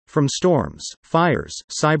From storms, fires,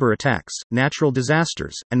 cyber attacks, natural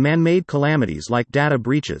disasters, and man-made calamities like data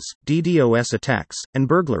breaches, DDoS attacks, and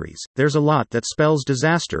burglaries, there's a lot that spells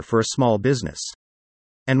disaster for a small business.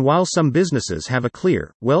 And while some businesses have a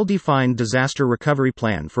clear, well-defined disaster recovery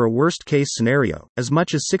plan for a worst-case scenario, as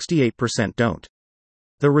much as 68% don't.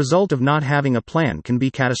 The result of not having a plan can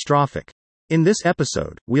be catastrophic. In this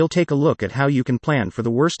episode, we'll take a look at how you can plan for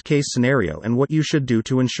the worst-case scenario and what you should do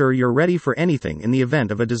to ensure you're ready for anything in the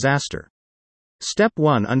event of a disaster. Step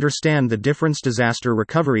 1. Understand the difference disaster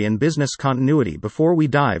recovery and business continuity. Before we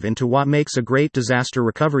dive into what makes a great disaster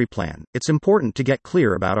recovery plan, it's important to get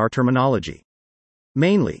clear about our terminology.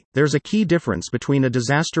 Mainly, there's a key difference between a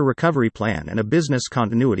disaster recovery plan and a business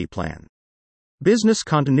continuity plan. Business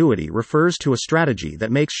continuity refers to a strategy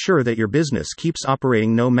that makes sure that your business keeps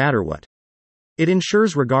operating no matter what. It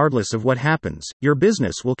ensures regardless of what happens, your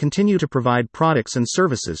business will continue to provide products and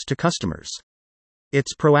services to customers.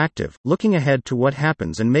 It's proactive, looking ahead to what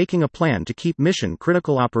happens and making a plan to keep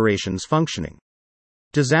mission-critical operations functioning.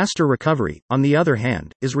 Disaster recovery, on the other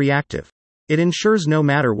hand, is reactive. It ensures no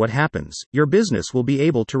matter what happens, your business will be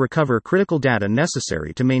able to recover critical data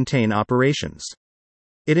necessary to maintain operations.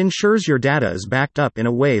 It ensures your data is backed up in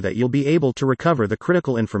a way that you'll be able to recover the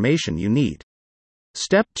critical information you need.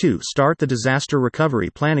 Step 2. Start the disaster recovery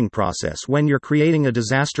planning process. When you're creating a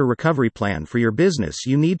disaster recovery plan for your business,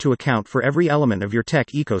 you need to account for every element of your tech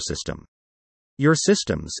ecosystem. Your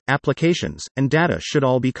systems, applications, and data should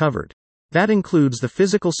all be covered. That includes the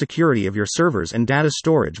physical security of your servers and data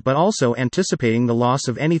storage, but also anticipating the loss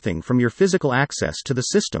of anything from your physical access to the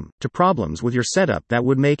system, to problems with your setup that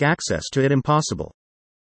would make access to it impossible.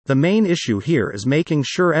 The main issue here is making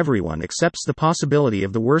sure everyone accepts the possibility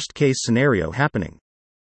of the worst-case scenario happening.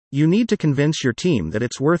 You need to convince your team that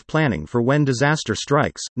it's worth planning for when disaster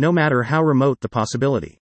strikes, no matter how remote the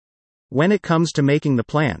possibility. When it comes to making the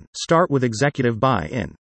plan, start with executive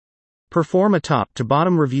buy-in. Perform a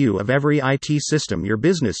top-to-bottom review of every IT system your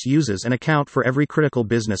business uses and account for every critical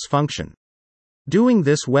business function. Doing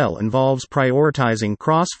this well involves prioritizing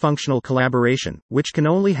cross-functional collaboration, which can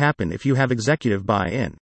only happen if you have executive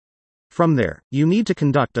buy-in. From there, you need to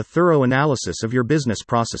conduct a thorough analysis of your business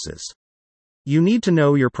processes. You need to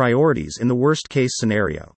know your priorities in the worst-case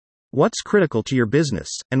scenario. What's critical to your business,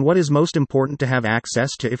 and what is most important to have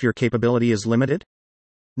access to if your capability is limited?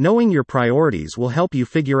 Knowing your priorities will help you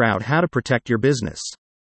figure out how to protect your business.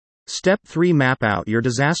 Step 3. Map out your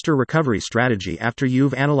disaster recovery strategy. After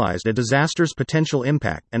you've analyzed a disaster's potential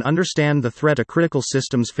impact and understand the threat a critical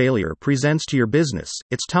system's failure presents to your business,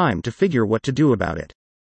 it's time to figure what to do about it.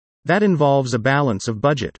 That involves a balance of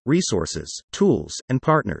budget, resources, tools, and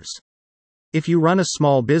partners. If you run a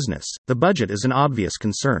small business, the budget is an obvious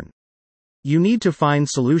concern. You need to find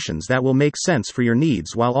solutions that will make sense for your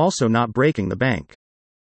needs while also not breaking the bank.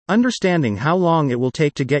 Understanding how long it will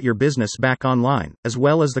take to get your business back online, as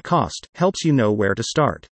well as the cost, helps you know where to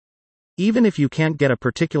start. Even if you can't get a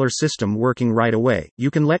particular system working right away,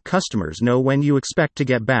 you can let customers know when you expect to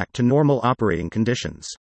get back to normal operating conditions.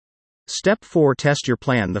 Step 4. Test your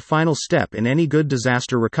plan. The final step in any good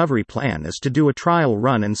disaster recovery plan is to do a trial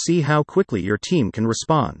run and see how quickly your team can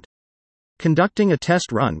respond. Conducting a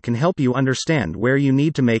test run can help you understand where you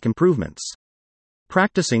need to make improvements.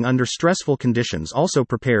 Practicing under stressful conditions also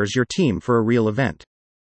prepares your team for a real event.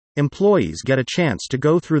 Employees get a chance to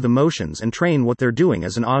go through the motions and train what they're doing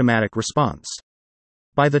as an automatic response.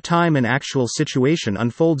 By the time an actual situation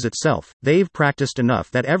unfolds itself, they've practiced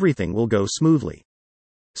enough that everything will go smoothly.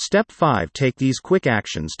 Step 5. Take these quick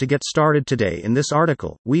actions to get started. Today in this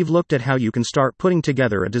article, we've looked at how you can start putting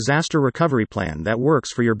together a disaster recovery plan that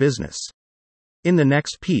works for your business. In the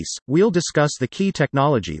next piece, we'll discuss the key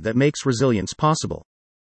technology that makes resilience possible.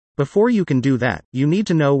 Before you can do that, you need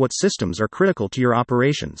to know what systems are critical to your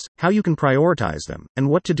operations, how you can prioritize them, and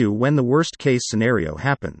what to do when the worst-case scenario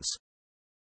happens.